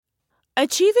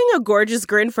Achieving a gorgeous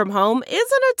grin from home isn't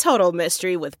a total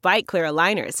mystery with Byte Clear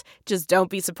aligners. Just don't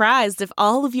be surprised if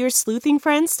all of your sleuthing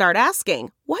friends start asking,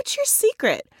 "What's your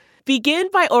secret?" Begin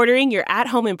by ordering your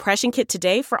at-home impression kit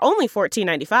today for only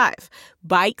 $14.95.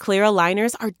 Byte Clear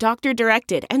aligners are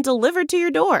doctor-directed and delivered to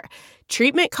your door.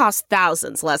 Treatment costs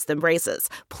thousands less than braces.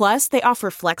 Plus, they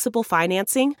offer flexible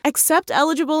financing, accept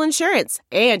eligible insurance,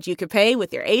 and you can pay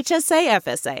with your HSA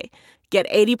FSA. Get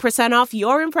 80% off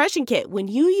your impression kit when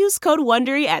you use code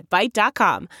WONDERY at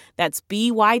Byte.com. That's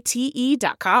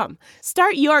BYTE.com.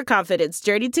 Start your confidence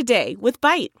journey today with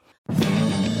Byte. Go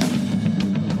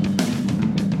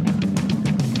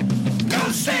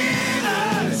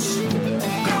Steelers!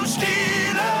 Go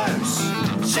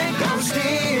Steelers! Say go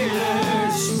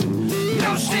Steelers!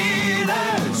 Go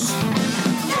Steelers!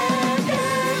 Yeah,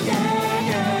 yeah, yeah,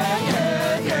 yeah,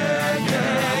 yeah, yeah,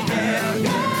 yeah, yeah, yeah,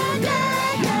 yeah.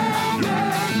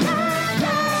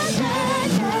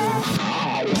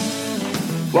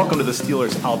 Welcome to the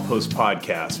Steelers Outpost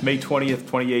Podcast, May 20th,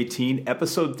 2018,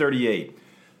 episode 38.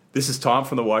 This is Tom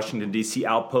from the Washington, D.C.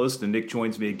 Outpost, and Nick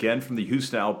joins me again from the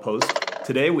Houston Outpost.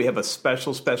 Today we have a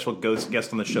special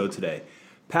guest on the show today.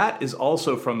 Pat is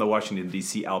also from the Washington,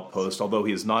 D.C. Outpost, although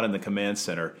he is not in the command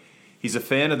center. He's a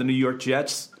fan of the New York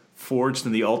Jets, forged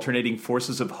in the alternating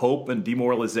forces of hope and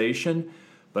demoralization,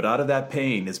 but out of that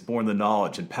pain is born the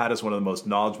knowledge, and Pat is one of the most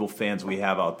knowledgeable fans we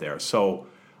have out there. So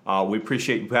we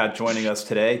appreciate Pat joining us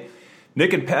today.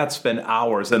 Nick and Pat spend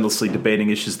hours endlessly debating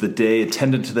issues of the day,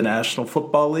 attendant to the National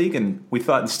Football League, and we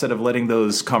thought instead of letting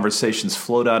those conversations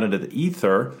float out into the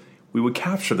ether, we would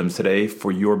capture them today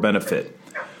for your benefit.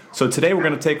 So today we're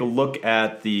going to take a look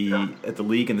at the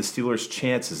league and the Steelers'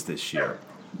 chances this year.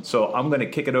 So I'm going to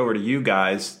kick it over to you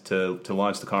guys to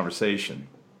launch the conversation.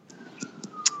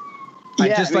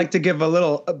 I'd just like to give a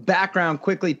little background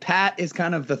quickly. Pat is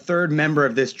kind of the third member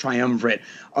of this triumvirate.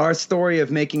 Our story of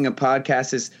making a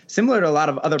podcast is similar to a lot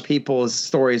of other people's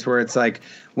stories where it's like,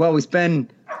 well, we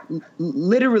spend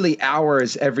literally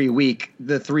hours every week,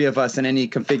 the three of us in any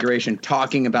configuration,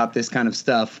 talking about this kind of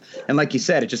stuff. And like you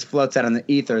said, it just floats out in the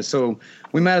ether. So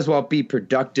we might as well be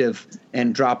productive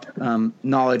and drop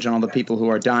knowledge on all the people who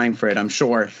are dying for it, I'm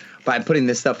sure, by putting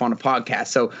this stuff on a podcast.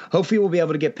 So hopefully we'll be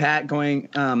able to get Pat going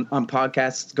on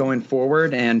podcasts going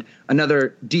forward. And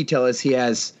another detail is he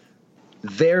has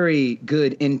very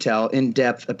good intel in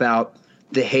depth about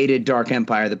the hated Dark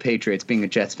Empire, the Patriots, being a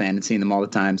Jets fan and seeing them all the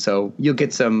time. So you'll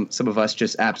get some of us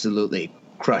just absolutely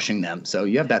crushing them. So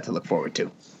you have that to look forward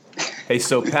to. Hey,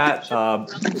 so Pat,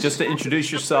 just to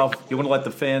introduce yourself, you want to let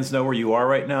the fans know where you are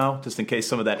right now, just in case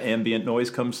some of that ambient noise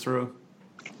comes through?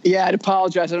 Yeah, I'd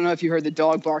apologize. I don't know if you heard the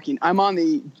dog barking. I'm on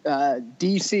the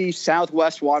D.C.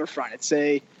 Southwest waterfront. It's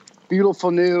a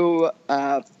beautiful new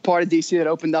part of D.C. that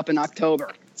opened up in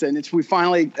October. We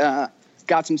finally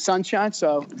got some sunshine,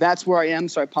 so that's where I am.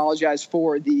 So I apologize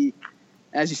for the,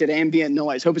 as you said, ambient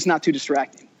noise. Hope it's not too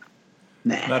distracting.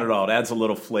 Not at all. It adds a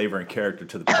little flavor and character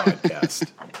to the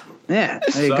podcast. Yeah,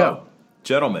 there you go.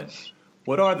 Gentlemen,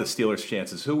 what are the Steelers'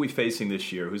 chances? Who are we facing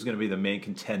this year? Who's going to be the main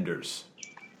contenders?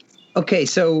 Okay,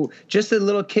 so just a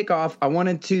little kickoff. I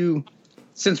wanted to,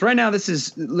 since right now this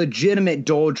is legitimate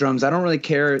doldrums, I don't really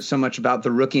care so much about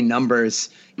the rookie numbers,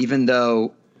 even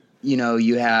though, you know,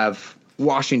 you have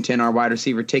Washington, our wide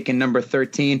receiver, taking number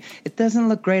 13. It doesn't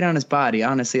look great on his body,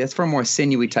 honestly. That's for a more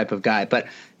sinewy type of guy. But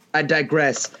I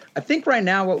digress. I think right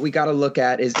now what we got to look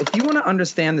at is if you want to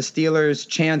understand the Steelers'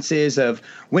 chances of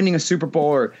winning a Super Bowl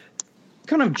or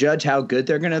kind of judge how good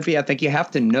they're going to be, I think you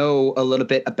have to know a little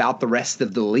bit about the rest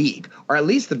of the league, or at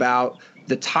least about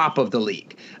the top of the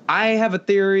league. I have a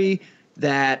theory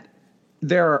that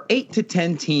there are 8 to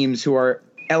 10 teams who are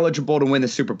eligible to win the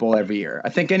Super Bowl every year. I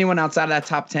think anyone outside of that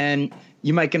top 10,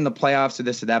 you might get in the playoffs or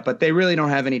this or that, but they really don't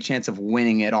have any chance of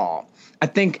winning at all. I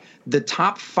think the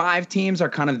top 5 teams are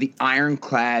kind of the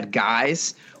ironclad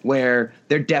guys where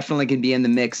they're definitely going to be in the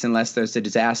mix unless there's a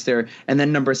disaster. And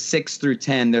then number 6 through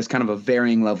 10, there's kind of a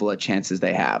varying level of chances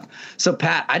they have. So,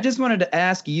 Pat, I just wanted to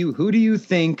ask you, who do you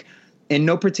think, in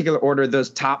no particular order, those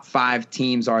top 5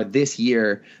 teams are this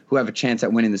year who have a chance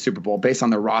at winning the Super Bowl based on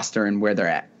their roster and where they're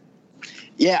at?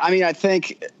 Yeah, I mean, I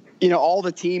think, you know, all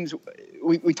the teams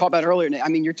we talked about earlier, I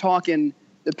mean, you're talking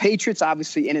the Patriots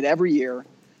obviously in it every year.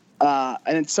 And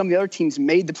then some of the other teams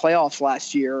made the playoffs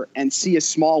last year and see a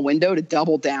small window to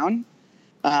double down.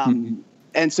 And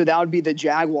so that would be the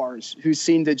Jaguars, who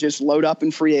seem to just load up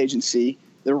in free agency.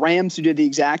 The Rams, who did the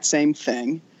exact same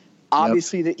thing.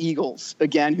 Obviously, the Eagles,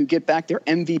 again, who get back their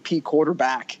MVP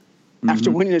quarterback after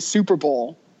winning a Super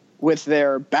Bowl with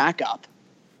their backup.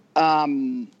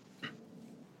 And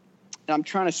I'm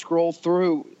trying to scroll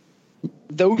through.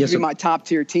 Those would be my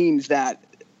top-tier teams that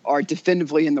are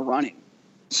definitively in the running.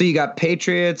 So you got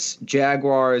Patriots,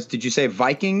 Jaguars. Did you say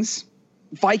Vikings?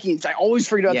 Vikings. I always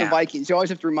forget about Yeah. the Vikings. You always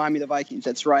have to remind me of the Vikings.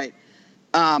 That's right.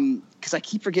 Because I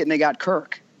keep forgetting they got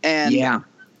Kirk. And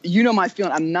you know my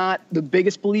feeling. I'm not the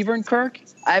biggest believer in Kirk.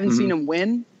 I haven't seen him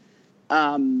win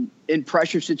in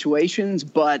pressure situations.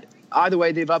 But either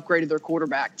way, they've upgraded their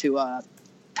quarterback to a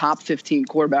top 15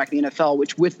 quarterback in the NFL,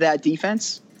 which with that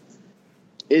defense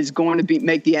is going to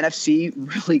make the NFC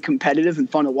really competitive and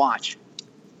fun to watch.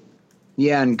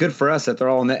 Yeah, and good for us that they're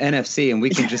all in the NFC and we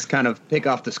can just kind of pick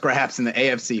off the scraps in the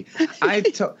AFC.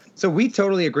 So we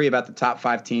totally agree about the top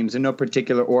 5 teams in no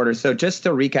particular order. So just to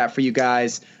recap for you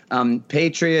guys,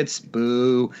 Patriots,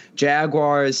 boo,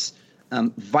 Jaguars,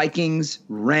 Vikings,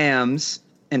 Rams,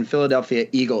 and Philadelphia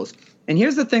Eagles. And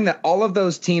here's the thing that all of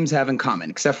those teams have in common,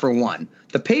 except for one.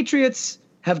 The Patriots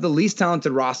have the least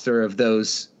talented roster of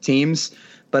those teams,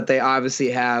 but they obviously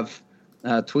have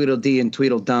Tweedledee and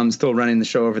Tweedledum still running the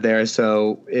show over there.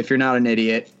 So if you're not an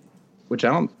idiot, which I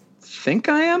don't think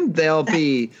I am, they'll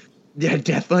be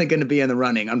definitely going to be in the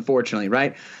running, unfortunately,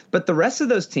 right? But the rest of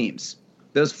those teams,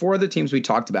 those 4 other teams we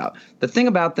talked about, the thing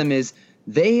about them is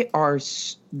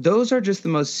those are just the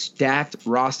most stacked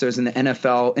rosters in the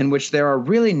NFL in which there are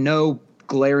really no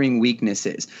glaring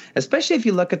weaknesses, especially if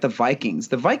you look at the Vikings.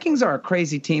 The Vikings are a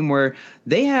crazy team where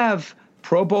they have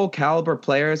Pro Bowl caliber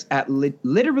players at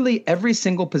literally every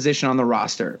single position on the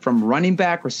roster, from running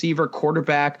back, receiver,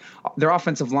 quarterback. Their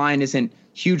offensive line isn't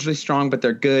hugely strong, but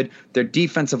they're good. Their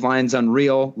defensive line's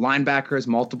unreal. Linebackers,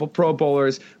 multiple Pro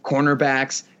Bowlers,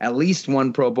 cornerbacks, at least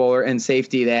 1 Pro Bowler, and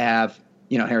safety they have,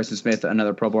 Harrison Smith,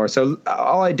 another Pro Bowler. So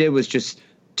all I did was just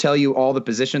tell you all the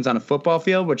positions on a football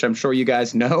field, which I'm sure you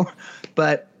guys know.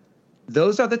 But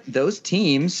those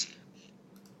teams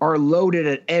are loaded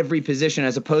at every position,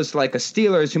 as opposed to like a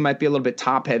Steelers who might be a little bit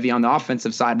top heavy on the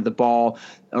offensive side of the ball,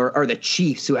 or the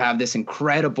Chiefs who have this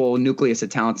incredible nucleus of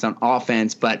talents on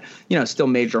offense, but still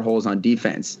major holes on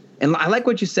defense. And I like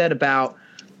what you said about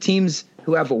teams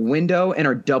who have a window and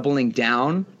are doubling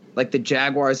down, like the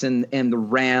Jaguars and the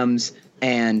Rams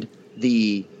and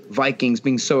the Vikings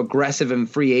being so aggressive in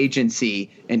free agency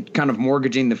and kind of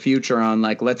mortgaging the future on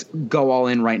like, let's go all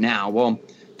in right now. Well,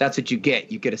 that's what you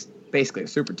get. You get basically a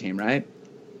super team, right?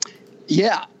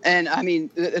 Yeah. And I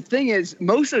mean, the thing is,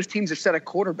 most of those teams have set a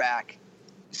quarterback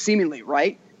seemingly,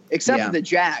 right? Except for the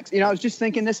Jags. I was just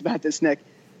thinking about this, Nick.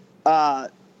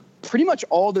 Pretty much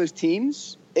all those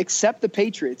teams, except the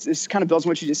Patriots, this kind of builds on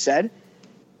what you just said,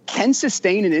 can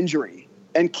sustain an injury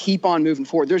and keep on moving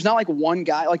forward. There's not like one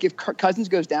guy. Like if Cousins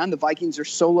goes down, the Vikings are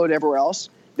so loaded everywhere else,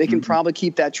 they can probably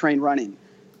keep that train running.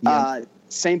 Yeah.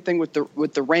 Same thing with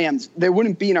the Rams. They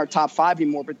wouldn't be in our top 5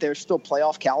 anymore, but they're still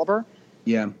playoff caliber.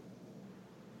 Yeah.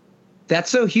 That's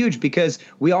so huge because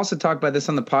we also talk about this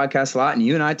on the podcast a lot, and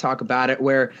you and I talk about it,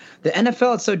 where the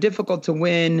NFL, it's so difficult to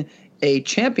win a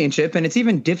championship, and it's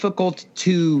even difficult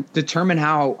to determine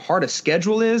how hard a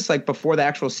schedule is, like before the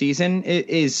actual season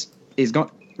is going.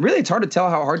 Really, it's hard to tell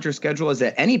how hard your schedule is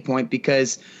at any point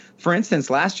because, for instance,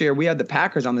 last year we had the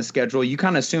Packers on the schedule. You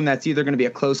kind of assume that's either going to be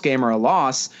a close game or a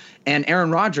loss, and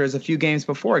Aaron Rodgers a few games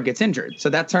before gets injured. So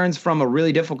that turns from a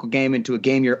really difficult game into a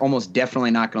game you're almost definitely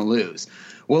not going to lose.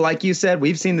 Well, like you said,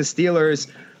 we've seen the Steelers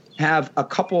have a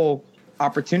couple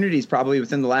opportunities probably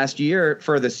within the last year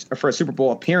for a Super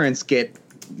Bowl appearance get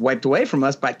wiped away from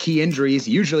us by key injuries,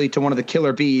 usually to one of the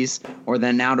killer bees, or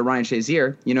then now to Ryan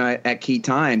Shazier, at key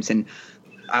times. And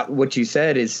what you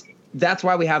said is that's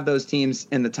why we have those teams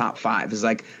in the top 5. Is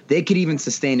like they could even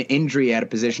sustain injury at a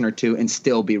position or two and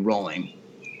still be rolling.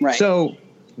 Right. So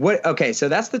okay, so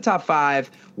that's the top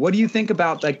 5. What do you think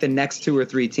about like the next 2 or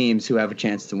 3 teams who have a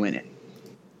chance to win it?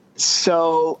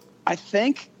 So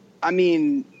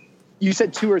you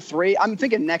said 2 or 3. I'm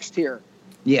thinking next tier.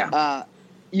 Yeah.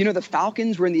 The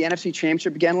Falcons were in the NFC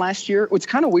Championship again last year. What's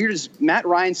kind of weird is Matt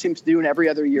Ryan seems to do an every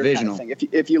other year Divisional. kind of thing.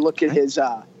 If you look at his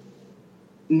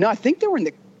no, I think they were in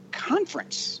the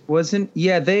conference. It was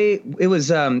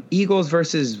Eagles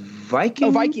versus Vikings?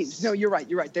 Oh, Vikings. No, you're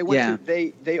right. They went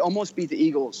they almost beat the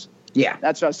Eagles. Yeah.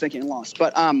 That's what I was thinking and lost.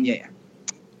 But they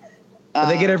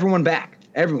get everyone back.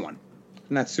 Everyone.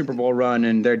 In that Super Bowl run,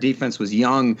 and their defense was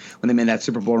young when they made that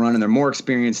Super Bowl run, and they're more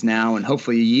experienced now, and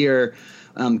hopefully a year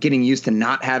getting used to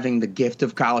not having the gift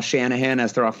of Kyle Shanahan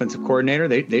as their offensive coordinator.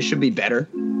 They should be better.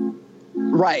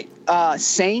 Right.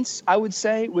 Saints, I would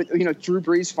say, with Drew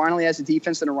Brees finally has a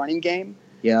defense and a running game.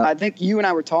 Yeah. I think you and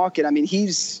I were talking. I mean,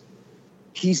 he's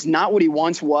not what he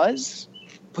once was,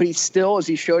 but he's still, as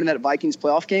he showed in that Vikings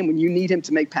playoff game, when you need him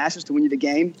to make passes to win you the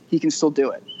game, he can still do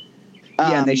it.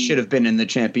 Yeah, and they should have been in the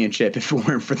championship if it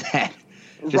weren't for that.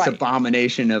 Just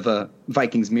abomination of a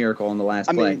Vikings miracle in the last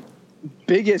play.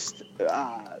 biggest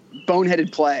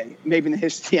boneheaded play maybe in the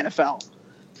history of the NFL.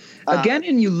 Again,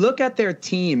 and you look at their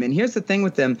team, and here's the thing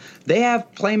with them. They have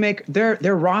playmaker.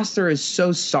 Their roster is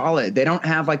so solid. They don't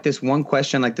have like this one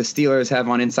question like the Steelers have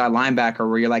on inside linebacker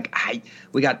where you're like,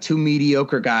 we got two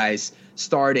mediocre guys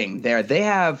starting there.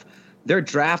 Their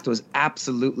draft was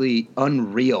absolutely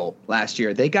unreal last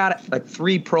year. They got like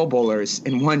 3 Pro Bowlers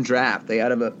in one draft. They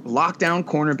got a lockdown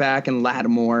cornerback in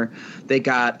Lattimore. They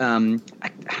got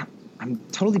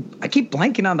I keep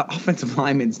blanking on the offensive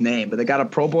lineman's name, but they got a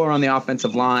Pro Bowler on the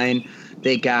offensive line.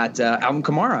 They got Alvin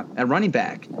Kamara at running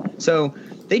back. So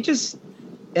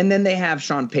and then they have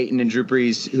Sean Payton and Drew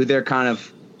Brees, who they're kind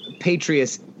of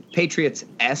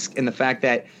Patriots-esque in the fact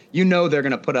that they're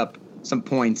going to put up some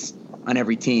points on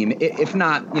every team. If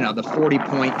not, the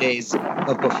 40-point days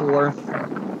of before,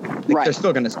 right. They're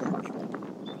still going to score.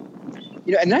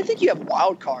 And I think you have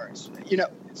wild cards.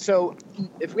 So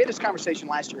if we had this conversation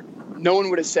last year, no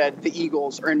one would have said the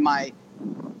Eagles are in my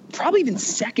probably even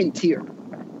second tier.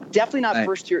 Definitely not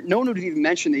first tier. No one would have even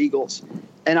mentioned the Eagles.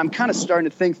 And I'm kind of starting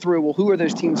to think through, well, who are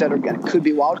those teams that could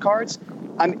be wild cards?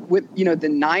 With the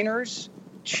Niners,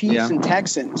 Chiefs, and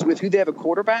Texans, with who they have a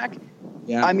quarterback.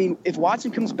 Yeah. I mean, if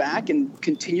Watson comes back and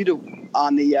continue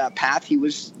on the path he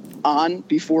was on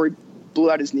before he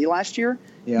blew out his knee last year,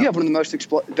 you have one of the most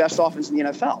best offenses in the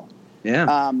NFL.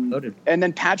 Yeah, and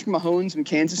then Patrick Mahomes in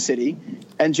Kansas City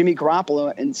and Jimmy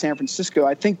Garoppolo in San Francisco.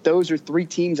 I think those are 3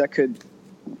 teams that could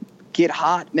get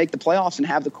hot, make the playoffs, and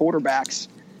have the quarterbacks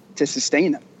to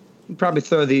sustain them. You'd probably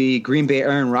throw the Green Bay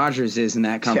Aaron Rodgers is in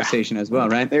that conversation as well,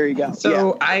 right? There you go.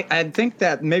 So I think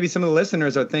that maybe some of the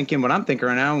listeners are thinking what I'm thinking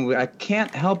right now. I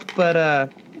can't help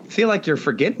but feel like you're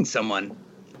forgetting someone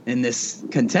in this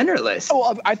contender list.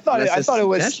 Oh, I thought it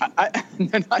was.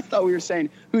 I thought we were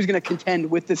saying who's going to contend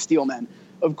with the Steelmen.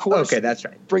 Of course. Okay, that's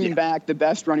right. Bringing back the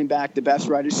best running back, the best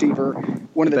wide receiver,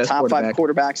 one of the top 5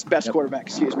 quarterbacks, best quarterback,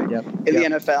 excuse me, in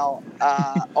the NFL.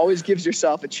 Always gives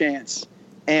yourself a chance.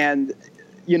 And,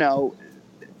 you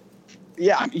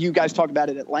guys talk about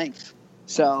it at length.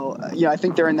 So, I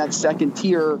think they're in that second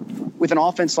tier with an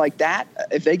offense like that.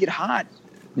 If they get hot.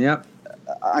 Yep.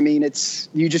 I mean,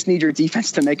 you just need your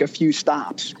defense to make a few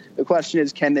stops. The question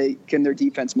is, can their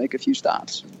defense make a few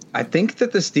stops? I think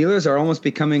that the Steelers are almost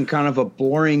becoming kind of a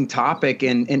boring topic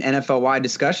in NFL-wide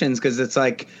discussions because it's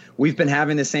like we've been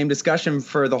having the same discussion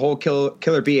for the whole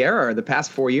Killer B era, the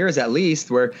past 4 years at least,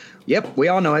 where, we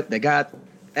all know it. They got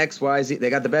X, Y, Z. They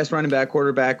got the best running back,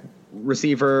 quarterback,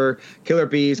 receiver, Killer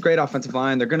Bees, great offensive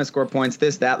line. They're going to score points,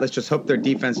 this, that. Let's just hope their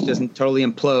defense doesn't totally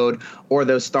implode or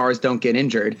those stars don't get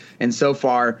injured. And so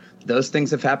far, those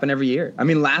things have happened every year. I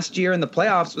mean, last year in the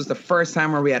playoffs was the first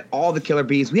time where we had all the Killer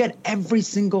Bees. We had every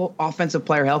single offensive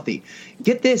player healthy.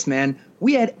 Get this, man.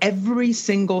 We had every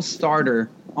single starter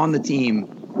on the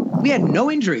team. We had no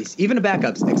injuries, even the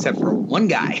backups, except for one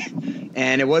guy.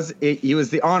 And he was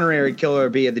the honorary Killer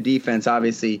Bee of the defense,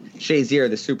 obviously. Shazier,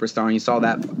 the superstar, and you saw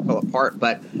that fall apart.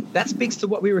 But that speaks to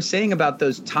what we were saying about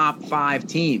those top 5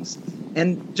 teams.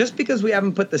 And just because we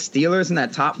haven't put the Steelers in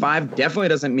that top 5 definitely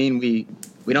doesn't mean we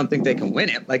don't think they can win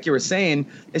it. Like you were saying,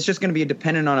 it's just going to be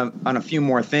dependent on a few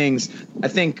more things. I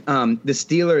think the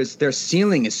Steelers, their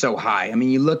ceiling is so high. I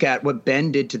mean, you look at what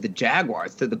Ben did to the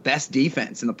Jaguars, to the best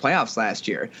defense in the playoffs last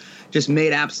year, just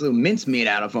made absolute mincemeat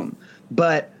out of them.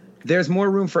 But there's more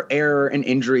room for error and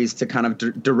injuries to kind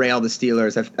of derail the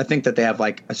Steelers. I think that they have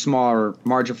like a smaller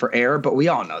margin for error, but we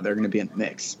all know they're going to be in the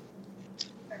mix.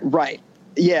 Right.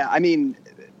 Yeah. I mean,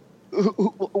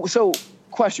 so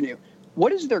question you.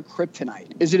 What is their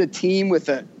kryptonite? Is it a team with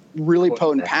a really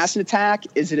potent passing attack?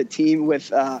 Is it a team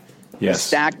with a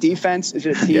stacked defense? Is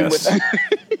it a team with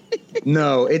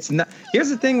No, it's not. Here's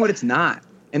the thing, what it's not.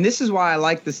 And this is why I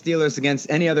like the Steelers against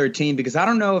any other team, because I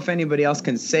don't know if anybody else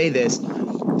can say this.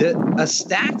 A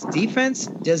stacked defense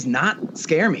does not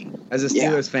scare me as a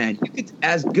Steelers fan.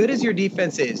 As good as your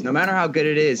defense is, no matter how good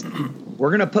it is, we're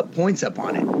going to put points up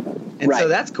on it. And so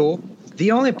that's cool.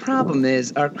 The only problem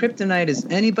is our kryptonite is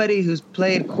anybody who's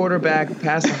played quarterback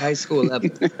past the high school level.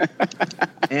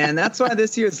 And that's why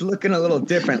this year is looking a little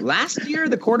different. Last year,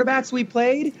 the quarterbacks we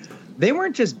played, they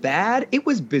weren't just bad. It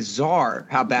was bizarre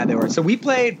how bad they were. So we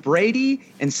played Brady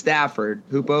and Stafford,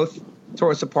 who both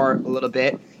tore us apart a little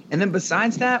bit. And then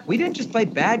besides that, we didn't just play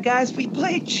bad guys. We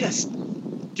played just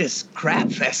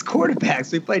crap fest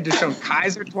quarterbacks. We played Deshaun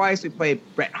Kaiser twice. We played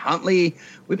Brett Huntley.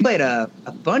 We played a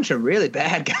bunch of really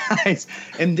bad guys.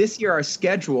 And this year our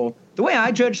schedule, the way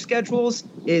I judge schedules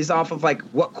is off of like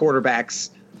what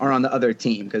quarterbacks are on the other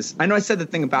team. Because I know I said the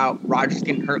thing about Rodgers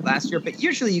getting hurt last year, but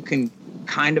usually you can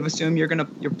kind of assume you're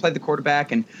play the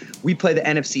quarterback. And we play the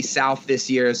NFC South this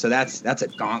year, so that's a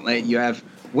gauntlet. You have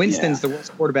Winston's the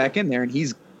worst quarterback in there, and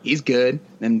he's good.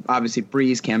 And obviously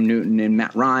Breeze, Cam Newton, and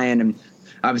Matt Ryan, and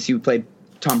obviously we played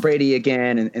Tom Brady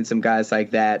again and some guys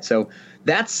like that. So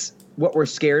that's what we're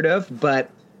scared of, but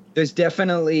there's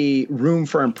definitely room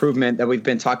for improvement that we've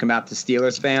been talking about to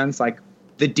Steelers fans. Like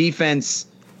the defense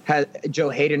Joe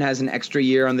Hayden has an extra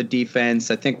year on the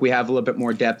defense. I think we have a little bit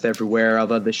more depth everywhere,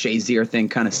 although the Shazier thing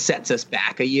kind of sets us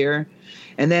back a year.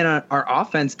 And then our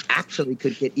offense actually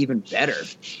could get even better.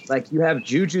 Like you have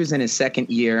Juju's in his second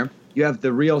year. You have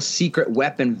the real secret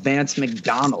weapon, Vance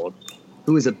McDonald,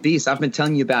 who is a beast. I've been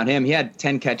telling you about him. He had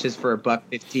 10 catches for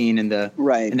 $115 in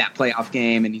that playoff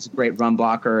game, and he's a great run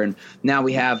blocker. And now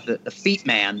we have the feet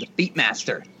man, the feet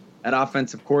master at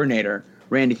offensive coordinator,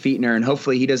 Randy Fichtner, and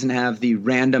hopefully he doesn't have the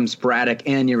random sporadic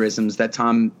aneurysms that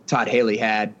Todd Haley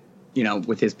had,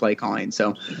 with his play calling.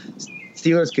 So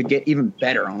Steelers could get even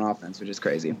better on offense, which is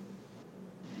crazy.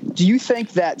 Do you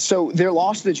think that – so their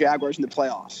loss to the Jaguars in the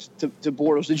playoffs, to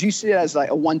Bortles, did you see it as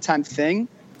like a one-time thing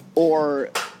or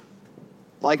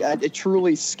like a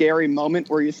truly scary moment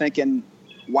where you're thinking,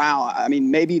 wow, I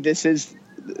mean, maybe this is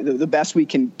the best we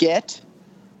can get?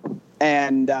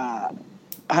 And I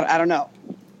don't know.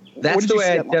 That's the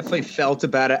way I definitely felt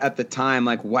about it at the time.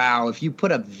 Like, wow, if you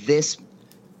put up this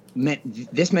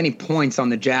many points on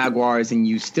the Jaguars and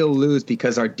you still lose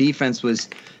because our defense was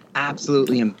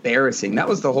absolutely embarrassing. That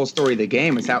was the whole story of the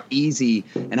game, is how easy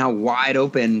and how wide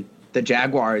open the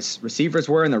Jaguars receivers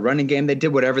were in the running game. They did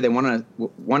whatever they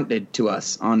wanted to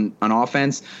us on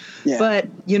offense. Yeah. But,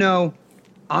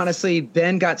 honestly,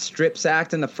 Ben got strip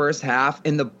sacked in the first half,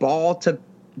 and the ball took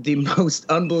the most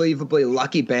unbelievably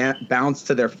lucky bounce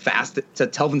to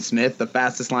Telvin Smith, the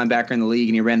fastest linebacker in the league,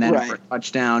 and he ran that in for a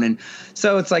touchdown. And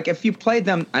so it's like, if you played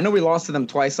them, I know we lost to them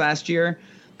twice last year,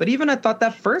 but even I thought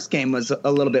that first game was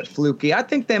a little bit fluky. I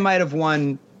think they might have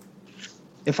won,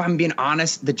 if I'm being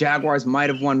honest, the Jaguars might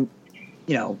have won,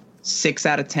 6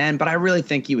 out of 10, but I really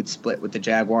think you would split with the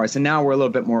Jaguars. And now we're a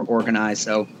little bit more organized,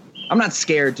 so I'm not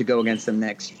scared to go against them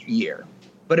next year.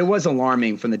 But it was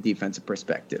alarming from the defensive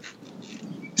perspective.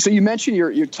 So you mentioned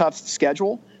your tough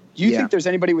schedule. Do you think there's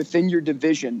anybody within your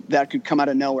division that could come out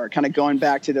of nowhere, kind of going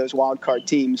back to those wild card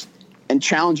teams and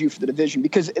challenge you for the division?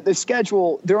 Because the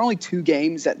schedule, there are only 2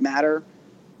 games that matter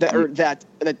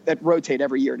that rotate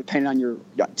every year, depending on your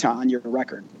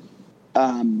record.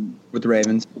 With the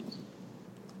Ravens.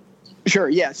 Sure,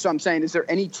 yeah. So I'm saying, is there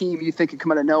any team you think could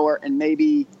come out of nowhere and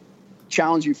maybe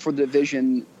challenge you for the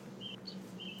division?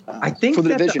 I think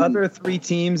that the other 3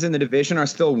 teams in the division are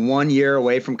still 1 year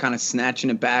away from kind of snatching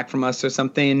it back from us or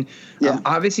something. Yeah.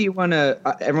 Obviously,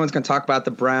 everyone's going to talk about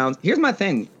the Browns. Here's my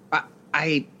thing.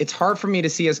 It's hard for me to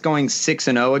see us going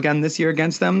 6-0 again this year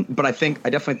against them, but I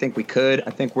definitely think we could.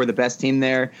 I think we're the best team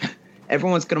there.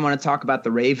 Everyone's going to want to talk about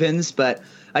the Ravens, but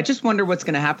I just wonder what's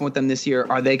going to happen with them this year.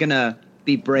 Are they going to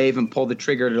be brave and pull the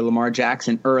trigger to Lamar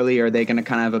Jackson early, or are they going to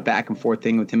kind of have a back and forth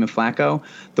thing with him and Flacco?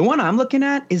 The one I'm looking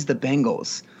at is the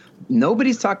Bengals.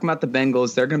 Nobody's talking about the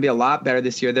Bengals. They're going to be a lot better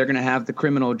this year. They're going to have the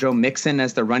criminal Joe Mixon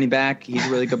as their running back. He's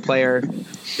a really good player.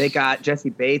 They got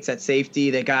Jesse Bates at safety.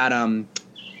 They got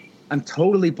I'm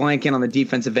totally blanking on the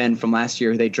defensive end from last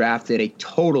year. They drafted a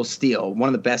total steal, one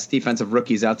of the best defensive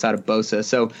rookies outside of Bosa.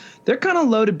 So they're kind of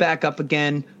loaded back up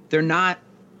again. They're not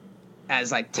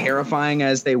as terrifying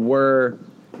as they were,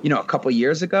 a couple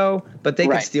years ago, but they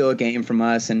could steal a game from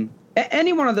us. And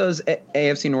any one of those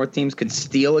AFC North teams could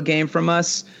steal a game from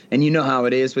us, and you know how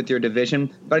it is with your division.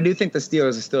 But I do think the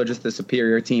Steelers are still just the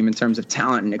superior team in terms of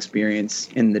talent and experience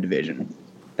in the division,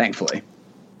 thankfully.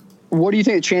 What do you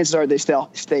think the chances are they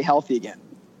stay healthy again?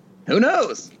 Who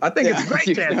knows? I think it's a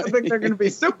great chance. I think they're going to be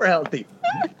super healthy.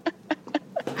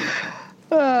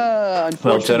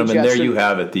 Well, gentlemen, there you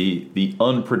have it, the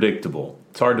unpredictable.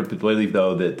 It's hard to believe,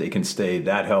 though, that they can stay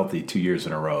that healthy 2 years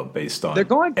in a row based on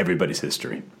everybody's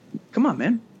history. Come on,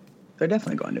 man. They're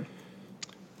definitely going to.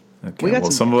 Okay.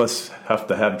 Well, some of us have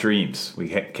to have dreams. We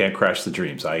can't crash the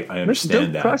dreams. I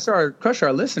understand that. Crush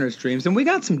our listeners' dreams. And we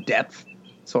got some depth,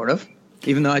 sort of.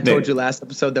 Even though I told you last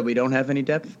episode that we don't have any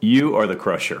depth. You are the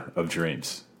crusher of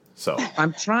dreams. So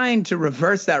I'm trying to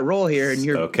reverse that role here, and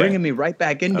you're bringing me right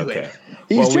back into it.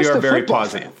 Well, we are very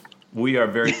positive. We are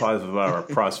very positive about our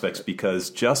prospects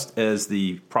because just as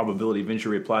the probability of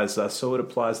injury applies to us, so it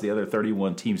applies to the other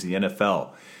 31 teams in the NFL.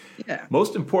 Yeah.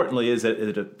 Most importantly is that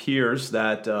it appears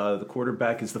that the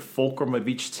quarterback is the fulcrum of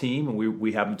each team. And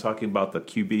we have been talking about the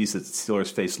QBs that the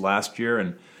Steelers faced last year,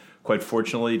 and quite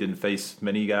fortunately didn't face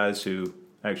many guys who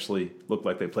actually looked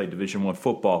like they played Division I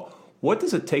football. What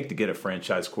does it take to get a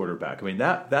franchise quarterback? I mean,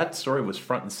 that story was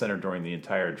front and center during the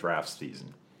entire draft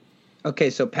season.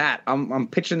 Okay, so Pat, I'm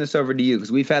pitching this over to you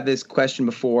because we've had this question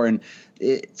before, and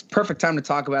it's perfect time to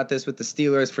talk about this with the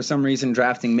Steelers for some reason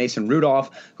drafting Mason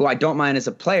Rudolph, who I don't mind as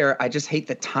a player. I just hate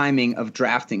the timing of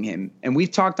drafting him. And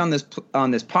we've talked on this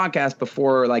podcast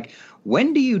before, like,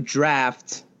 when do you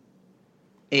draft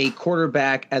a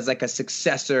quarterback as like a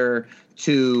successor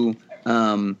to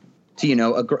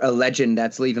a legend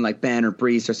that's leaving, like Ben or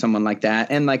Brees or someone like that?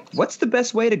 And like, what's the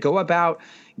best way to go about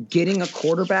getting a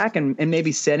quarterback and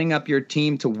maybe setting up your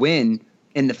team to win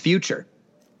in the future?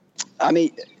 I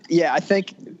mean, yeah, I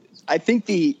think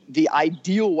the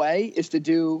ideal way is to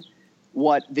do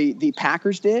what the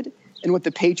Packers did and what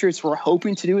the Patriots were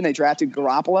hoping to do when they drafted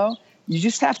Garoppolo. You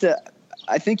just have to.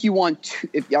 I think you want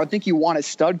a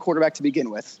stud quarterback to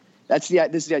begin with. This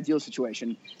is the ideal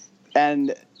situation,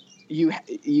 and you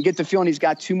get the feeling he's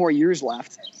got 2 more years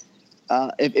left.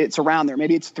 If it's around there,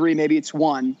 maybe it's 3, maybe it's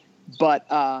 1. But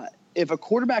if a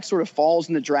quarterback sort of falls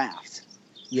in the draft,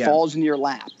 falls in your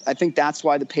lap, I think that's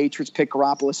why the Patriots picked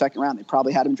Garoppolo second round. They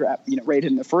probably had him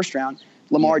rated in the first round.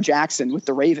 Lamar Jackson with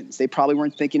the Ravens, they probably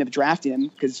weren't thinking of drafting him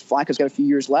because Flacco's got a few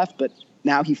years left, but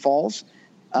now he falls.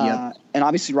 And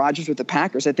obviously Rodgers with the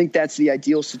Packers. I think that's the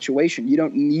ideal situation. You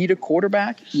don't need a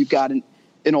quarterback. You've got an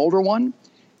older one,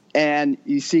 and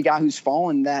you see a guy who's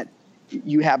fallen that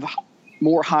you have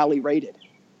more highly rated.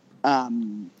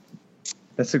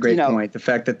 That's a great point. The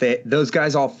fact that those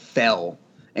guys all fell,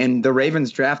 and the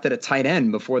Ravens drafted a tight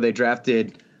end before they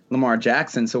drafted Lamar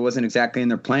Jackson, so it wasn't exactly in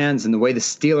their plans. And the way the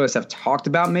Steelers have talked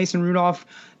about Mason Rudolph,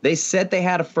 they said they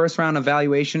had a first-round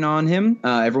evaluation on him.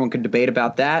 Everyone could debate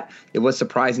about that. It was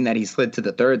surprising that he slid to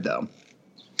the 3rd, though.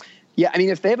 Yeah, I mean,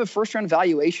 if they have a first-round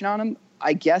evaluation on him,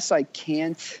 I guess I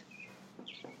can't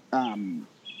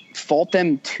fault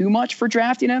them too much for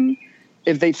drafting him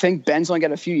if they think Ben's only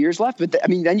got a few years left. But,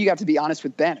 then you have to be honest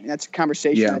with Ben. I mean, that's a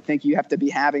conversation I think you have to be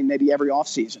having maybe every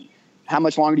offseason. How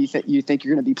much longer do you think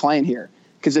you're going to be playing here?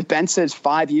 Because if Ben says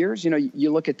 5 years,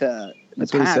 you look at the That's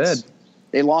Pats, what he said.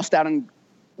 They lost out on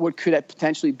what could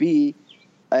potentially be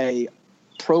a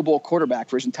Pro Bowl quarterback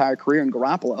for his entire career in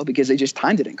Garoppolo because they just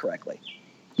timed it incorrectly.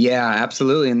 Yeah,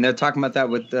 absolutely. And they're talking about that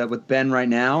with Ben right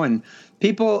now. And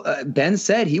people, Ben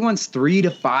said he wants 3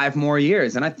 to 5 more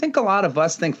years. And I think a lot of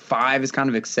us think 5 is kind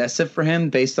of excessive for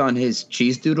him based on his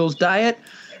cheese doodles diet.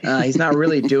 He's not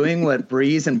really doing what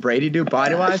Brees and Brady do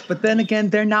body-wise. But then again,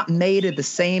 they're not made of the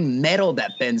same metal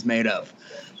that Ben's made of.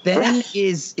 Ben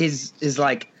is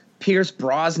like Pierce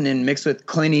Brosnan mixed with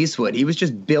Clint Eastwood. He was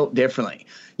just built differently.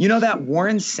 You know that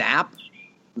Warren Sapp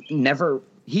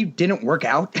he didn't work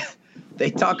out. They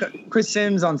talk, Chris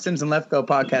Sims on Sims and Lefko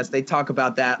podcast, they talk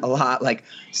about that a lot. Like,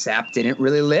 Sapp didn't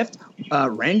really lift.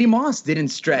 Randy Moss didn't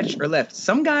stretch or lift.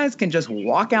 Some guys can just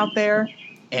walk out there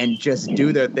and just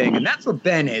do their thing. And that's what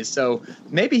Ben is. So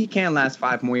maybe he can last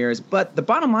 5 more years. But the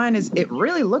bottom line is it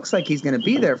really looks like he's going to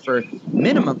be there for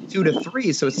minimum 2 to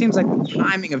 3. So it seems like the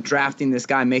timing of drafting this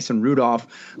guy, Mason Rudolph,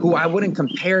 who I wouldn't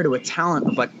compare to a talent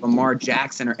of like Lamar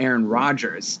Jackson or Aaron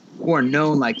Rodgers, who are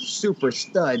known like super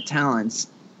stud talents.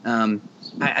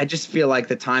 I just feel like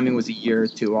the timing was a year or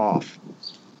 2 off.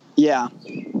 Yeah.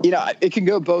 It can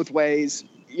go both ways.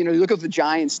 You look at what the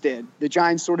Giants did. The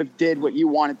Giants sort of did what you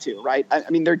wanted to, right? I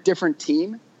mean, they're a different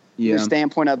team from the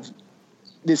standpoint of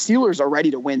the Steelers are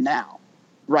ready to win now,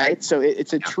 right? So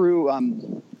it's a true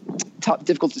tough,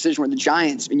 difficult decision where the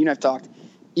Giants, and I've talked,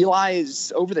 Eli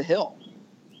is over the hill.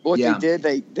 What they did,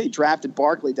 they drafted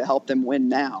Barkley to help them win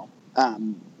now.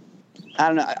 I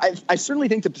don't know. I certainly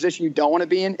think the position you don't want to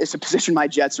be in is the position my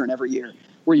Jets are in every year,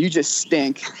 where you just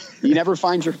stink. You never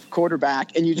find your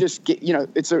quarterback, and you just get,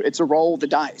 it's a roll of the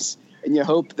dice. And you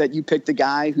hope that you pick the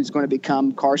guy who's going to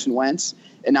become Carson Wentz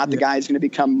and not the guy who's going to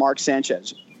become Mark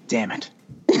Sanchez. Damn it.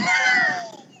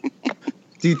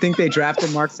 Do you think they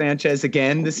drafted Mark Sanchez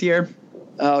again this year?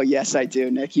 Oh, yes, I do,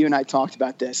 Nick. You and I talked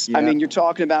about this. Yeah. I mean, you're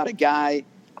talking about a guy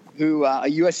who, a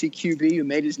USC QB who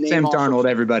made his name. Sam Darnold,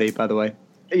 everybody, by the way.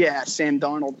 Yeah, Sam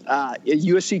Darnold, a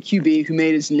USC QB who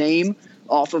made his name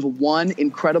off of one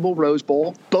incredible Rose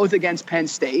Bowl, both against Penn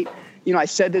State. I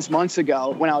said this months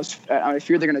ago when I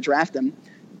feared they're going to draft him.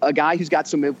 A guy who's got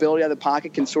some mobility out of the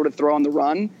pocket, can sort of throw on the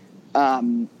run.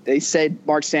 They said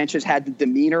Mark Sanchez had the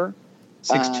demeanor.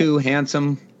 6'2",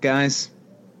 handsome guys.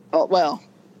 Oh, well,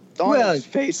 Darnold's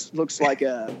face looks like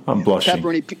a I'm blushing.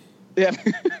 Pepperoni.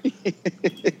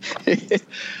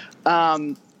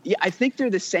 Yeah, I think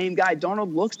they're the same guy.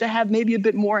 Darnold looks to have maybe a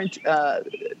bit more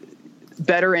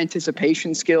better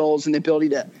anticipation skills and the ability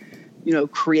to,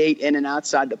 create in and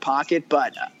outside the pocket.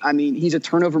 But, I mean, he's a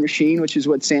turnover machine, which is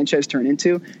what Sanchez turned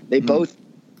into. They both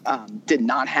did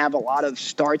not have a lot of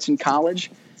starts in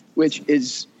college, which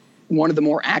is one of the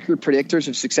more accurate predictors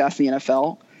of success in the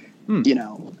NFL. You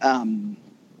know,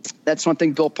 that's one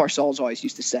thing Bill Parcells always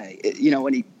used to say.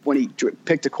 When he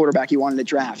picked a quarterback he wanted to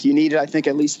draft, you needed, I think,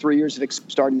 at least 3 years of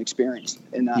starting experience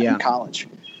in college.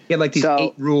 Yeah, like these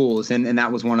 8 rules, and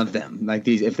that was one of them. Like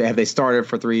these, have they started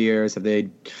for 3 years? Have they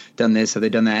done this? Have they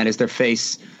done that? Is their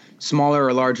face smaller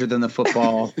or larger than the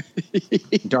football?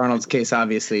 In Darnold's case,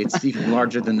 obviously, it's even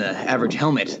larger than the average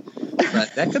helmet.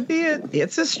 But that could be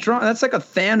that's like a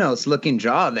Thanos-looking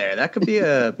jaw there. That could be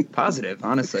a positive,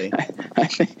 honestly. I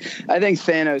think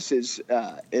Thanos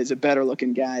is a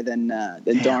better-looking guy than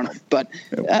Darnold. But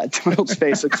Darnold's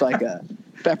face looks like a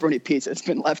pepperoni pizza. It's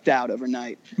been left out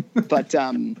overnight. But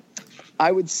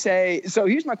I would say – so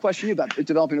here's my question to you about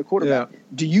developing a quarterback. Yeah.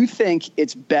 Do you think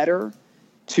it's better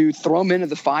to throw him into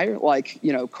the fire like,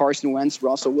 Carson Wentz,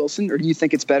 Russell Wilson, or do you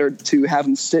think it's better to have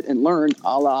him sit and learn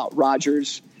a la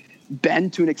Rodgers, Ben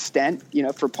to an extent,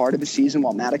 for part of the season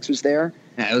while Maddox was there?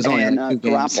 Yeah, it was only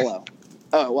Garoppolo.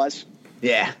 Oh, it was?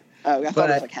 Yeah. Oh, I thought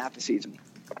it was like half the season.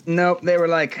 Nope, they were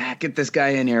like, get this guy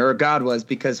in here, or God was,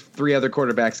 because 3 other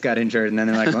quarterbacks got injured, and then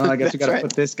they're like, well, I guess we got to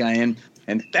put this guy in,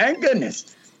 and thank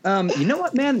goodness. You know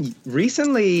what, man?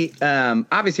 Recently,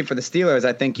 obviously for the Steelers,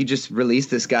 I think you just release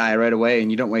this guy right away and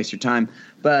you don't waste your time.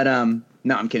 But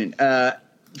no, I'm kidding.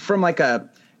 From like a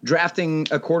drafting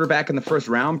a quarterback in the first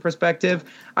round perspective,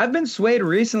 I've been swayed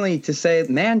recently to say,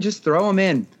 man, just throw him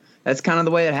in. That's kind of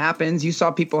the way it happens. You saw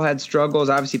people had struggles.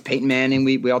 Obviously, Peyton Manning,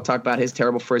 we all talked about his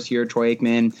terrible first year, Troy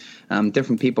Aikman,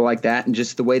 different people like that. And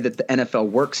just the way that the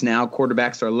NFL works now,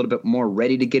 quarterbacks are a little bit more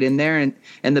ready to get in there.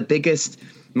 And the biggest –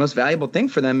 most valuable thing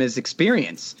for them is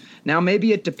experience. Now,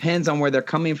 maybe it depends on where they're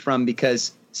coming from,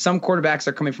 because some quarterbacks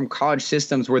are coming from college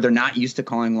systems where they're not used to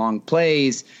calling long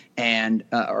plays and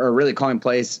or really calling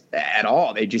plays at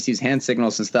all. They just use hand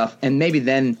signals and stuff. And maybe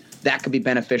then that could be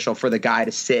beneficial for the guy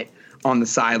to sit on the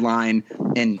sideline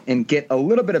and get a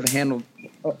little bit of a handle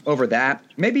over that,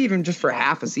 maybe even just for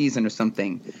half a season or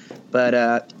something. But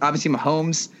obviously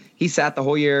Mahomes, he sat the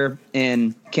whole year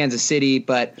in Kansas City,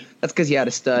 but that's because he had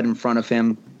a stud in front of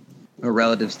him, a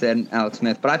relative stud, Alex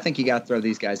Smith. But I think you got to throw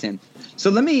these guys in. So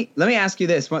let me ask you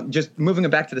this. Just moving it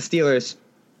back to the Steelers,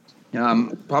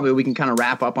 probably we can kind of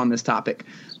wrap up on this topic.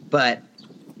 But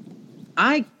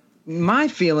my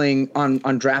feeling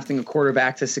on drafting a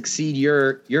quarterback to succeed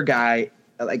your guy,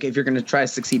 like if you're going to try to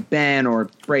succeed Ben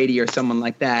or Brady or someone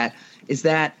like that, is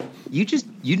that you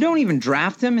don't even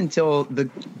draft him until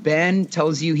Ben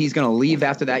tells you he's going to leave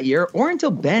after that year, or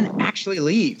until Ben actually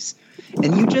leaves.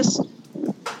 And you're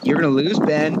going to lose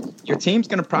Ben. Your team's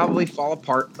going to probably fall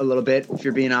apart a little bit, if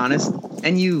you're being honest,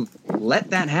 and you let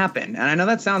that happen. And I know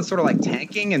that sounds sort of like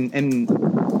tanking, and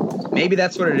maybe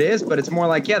that's what it is, but it's more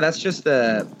like, yeah, that's just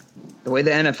the way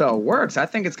the NFL works. I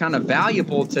think it's kind of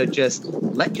valuable to just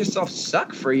let yourself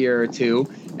suck for a year or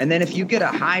two. And then if you get a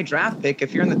high draft pick,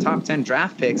 if you're in the top 10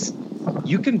 draft picks,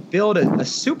 you can build a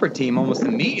super team almost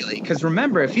immediately. Because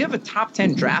remember, if you have a top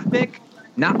 10 draft pick,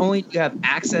 not only do you have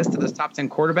access to those top 10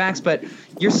 quarterbacks, but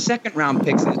your second round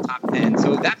picks in the top 10.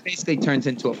 So that basically turns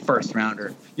into a first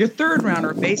rounder. Your third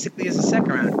rounder basically is a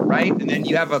second rounder, right? And then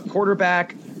you have a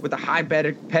quarterback with a high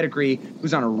pedigree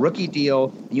who's on a rookie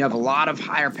deal. And you have a lot of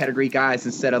higher pedigree guys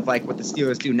instead of like what the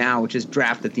Steelers do now, which is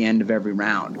draft at the end of every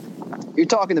round. You're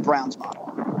talking the Browns model,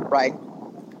 right?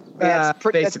 Yeah,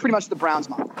 that's pretty much the Browns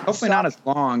model. Hopefully not as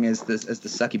long as the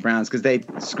sucky Browns, because they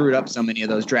screwed up so many of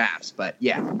those drafts. But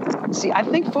yeah. See, I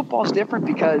think football's different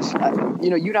because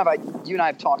you and I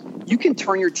have talked. You can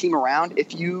turn your team around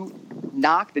if you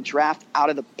knock the draft out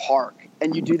of the park,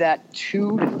 and you do that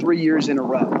 2 to 3 years in a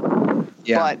row.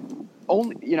 Yeah. But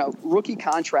only rookie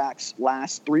contracts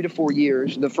last 3 to 4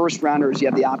 years. The first rounders, you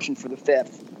have the option for the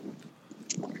fifth.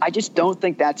 I just don't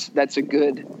think that's a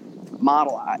good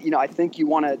model. I think you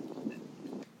want to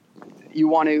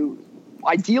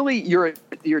ideally you're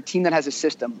a team that has a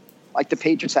system like the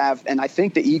Patriots have, and I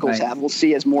think the Eagles have. We'll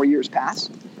see as more years pass.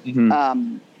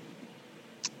 Mm-hmm.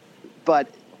 But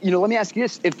let me ask you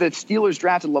this: if the Steelers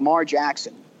drafted Lamar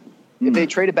Jackson, if they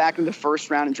traded back in the first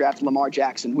round and drafted Lamar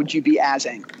Jackson, would you be as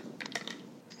angry?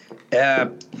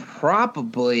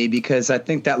 Probably, because I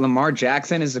think that Lamar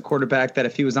Jackson is a quarterback that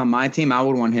if he was on my team, I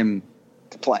would want him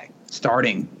to play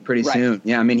starting pretty soon.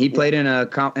 Yeah, I mean, he played in an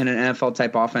NFL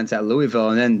type offense at Louisville,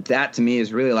 and then that to me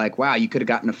is really like, wow, you could have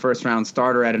gotten a first round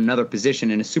starter at another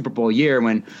position in a Super Bowl year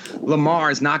when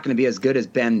Lamar is not going to be as good as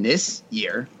Ben this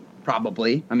year.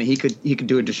 Probably. I mean, he could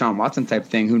do a Deshaun Watson type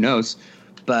thing. Who knows?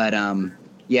 But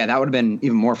yeah, that would have been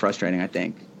even more frustrating, I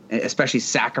think, especially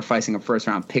sacrificing a first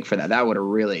round pick for that. That would have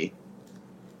really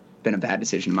been a bad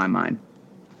decision in my mind.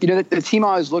 The team I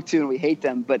always look to, and we hate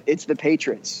them, but it's the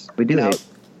Patriots. We do hate.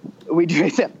 We do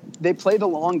hate them. They play the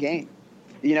long game.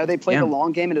 They play the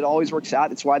long game, and it always works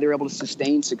out. It's why they're able to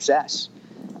sustain success,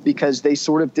 because they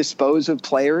sort of dispose of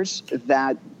players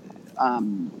that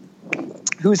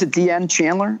who's it, DN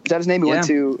Chandler? Is that his name? He went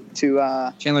to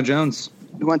Chandler Jones.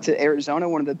 He went to Arizona,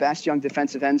 one of the best young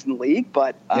defensive ends in the league,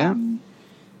 but who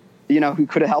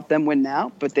could have helped them win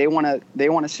now. But they want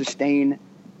to sustain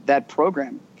that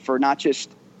program for not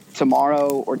just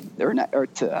tomorrow or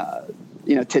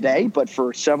today, but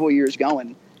for several years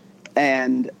going.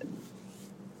 And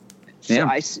so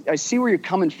I see where you're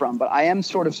coming from, but I am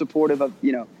sort of supportive of,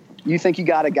 you think you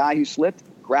got a guy who slipped,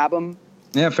 grab him.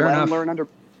 Yeah, fair enough. Let him learn under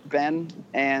Ben.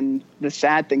 And the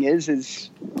sad thing is,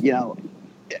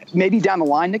 maybe down the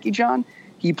line, Nicky John,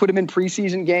 he put him in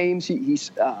preseason games. He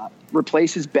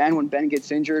replaces Ben when Ben gets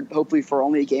injured, hopefully for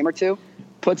only a game or two,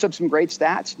 puts up some great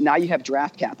stats. Now you have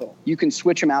draft capital. You can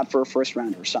switch him out for a first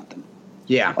rounder or something.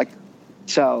 Yeah.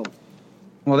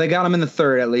 Well, they got him in the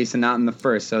third at least, and not in the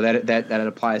first, so that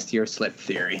applies to your slip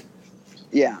theory.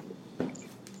 Yeah.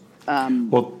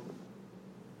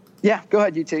 Yeah, go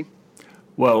ahead, UT.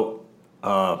 Well,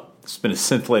 it's been a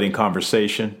scintillating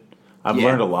conversation. I've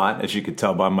learned a lot, as you could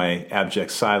tell by my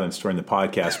abject silence during the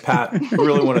podcast. Pat, I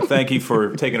really want to thank you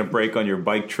for taking a break on your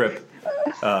bike trip.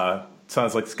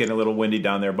 Sounds like it's getting a little windy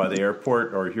down there by the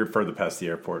airport, or you're further past the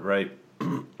airport, right?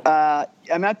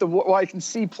 I'm at I can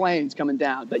see planes coming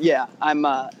down, but yeah, I'm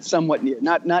somewhat near.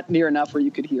 Not near enough where you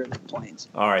could hear the planes.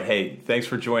 All right. Hey, thanks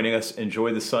for joining us.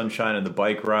 Enjoy the sunshine and the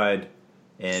bike ride,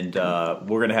 and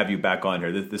we're going to have you back on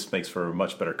here. This makes for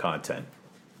much better content.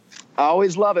 I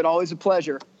always love it. Always a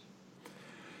pleasure.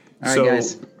 All right,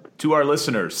 guys. To our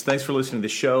listeners, thanks for listening to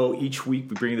the show. Each week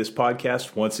we bring you this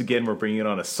podcast. Once again, we're bringing it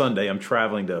on a Sunday. I'm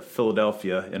traveling to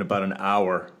Philadelphia in about an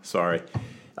hour. Sorry.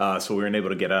 So we weren't able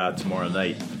to get out tomorrow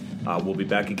night. We'll be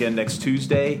back again next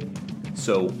Tuesday.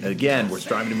 So, again, we're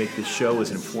striving to make this show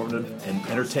as informative and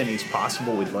entertaining as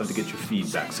possible. We'd love to get your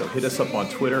feedback. So hit us up on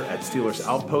Twitter at Steelers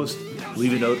Outpost.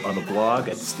 Leave a note on the blog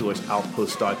at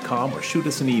SteelersOutpost.com or shoot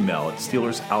us an email at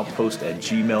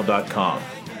SteelersOutpost@gmail.com.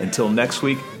 Until next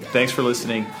week, thanks for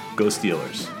listening. Go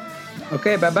Steelers.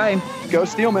 Okay, bye-bye. Go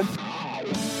Steelman.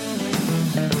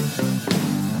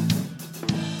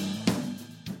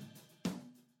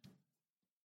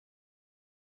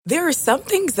 There are some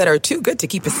things that are too good to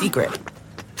keep a secret.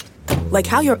 Like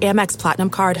how your Amex Platinum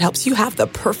card helps you have the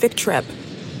perfect trip.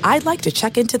 I'd like to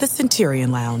check into the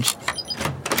Centurion Lounge.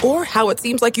 Or how it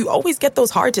seems like you always get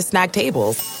those hard-to-snag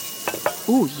tables.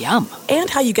 Ooh, yum. And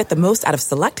how you get the most out of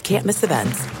select can't-miss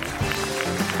events.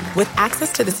 With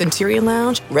access to the Centurion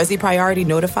Lounge, Resi Priority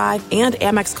Notified, and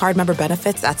Amex card member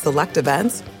benefits at select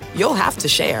events, you'll have to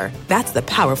share. That's the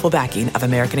powerful backing of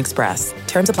American Express.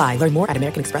 Terms apply. Learn more at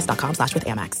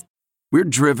americanexpress.com/withAmex. We're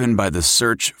driven by the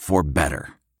search for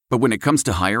better. But when it comes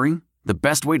to hiring, the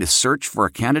best way to search for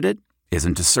a candidate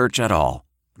isn't to search at all.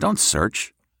 Don't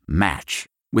search. Match.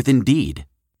 With Indeed.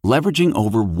 Leveraging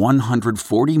over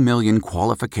 140 million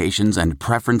qualifications and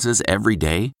preferences every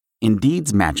day,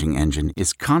 Indeed's matching engine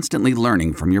is constantly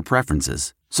learning from your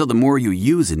preferences. So the more you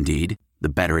use Indeed, the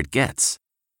better it gets.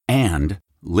 And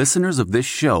listeners of this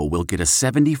show will get a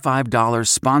 $75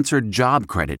 sponsored job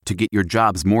credit to get your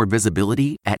jobs more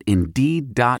visibility at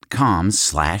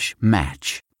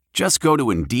Indeed.com/match. Just go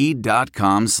to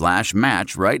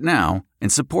Indeed.com/match right now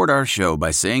and support our show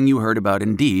by saying you heard about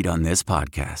Indeed on this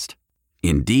podcast.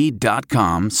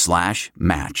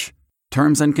 Indeed.com/match.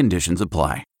 Terms and conditions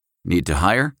apply. Need to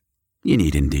hire? You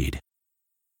need Indeed.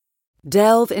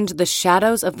 Delve into the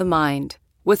shadows of the mind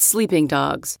with Sleeping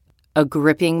Dogs, a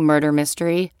gripping murder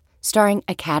mystery starring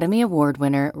Academy Award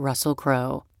winner Russell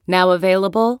Crowe. Now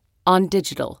available on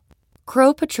digital.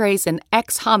 Crowe portrays an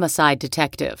ex-homicide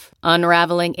detective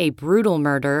unraveling a brutal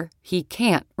murder he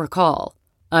can't recall.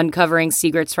 Uncovering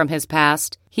secrets from his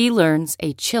past, he learns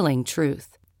a chilling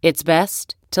truth. It's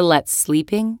best to let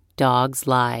sleeping dogs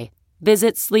lie.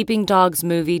 Visit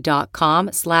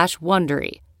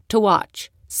sleepingdogsmovie.com/Wondery to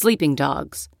watch Sleeping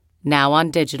Dogs, now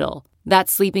on digital.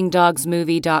 That's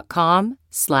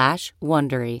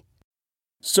sleepingdogsmovie.com/Wondery.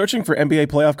 Searching for NBA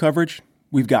playoff coverage?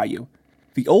 We've got you.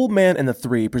 The Old Man and the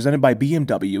Three, presented by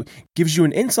BMW, gives you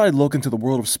an inside look into the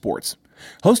world of sports.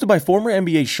 Hosted by former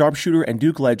NBA sharpshooter and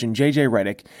Duke legend J.J.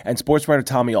 Redick and sports writer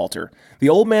Tommy Alter, The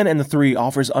Old Man and the Three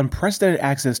offers unprecedented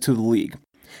access to the league.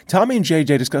 Tommy and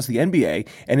JJ discuss the NBA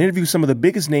and interview some of the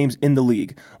biggest names in the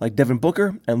league, like Devin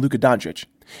Booker and Luka Doncic.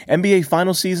 NBA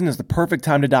final season is the perfect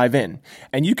time to dive in,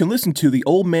 and you can listen to The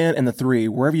Old Man and the Three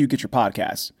wherever you get your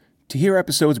podcasts. To hear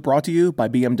episodes brought to you by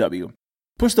BMW.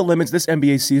 Push the limits this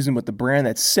NBA season with the brand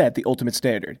that set the ultimate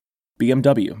standard.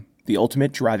 BMW, the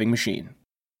ultimate driving machine.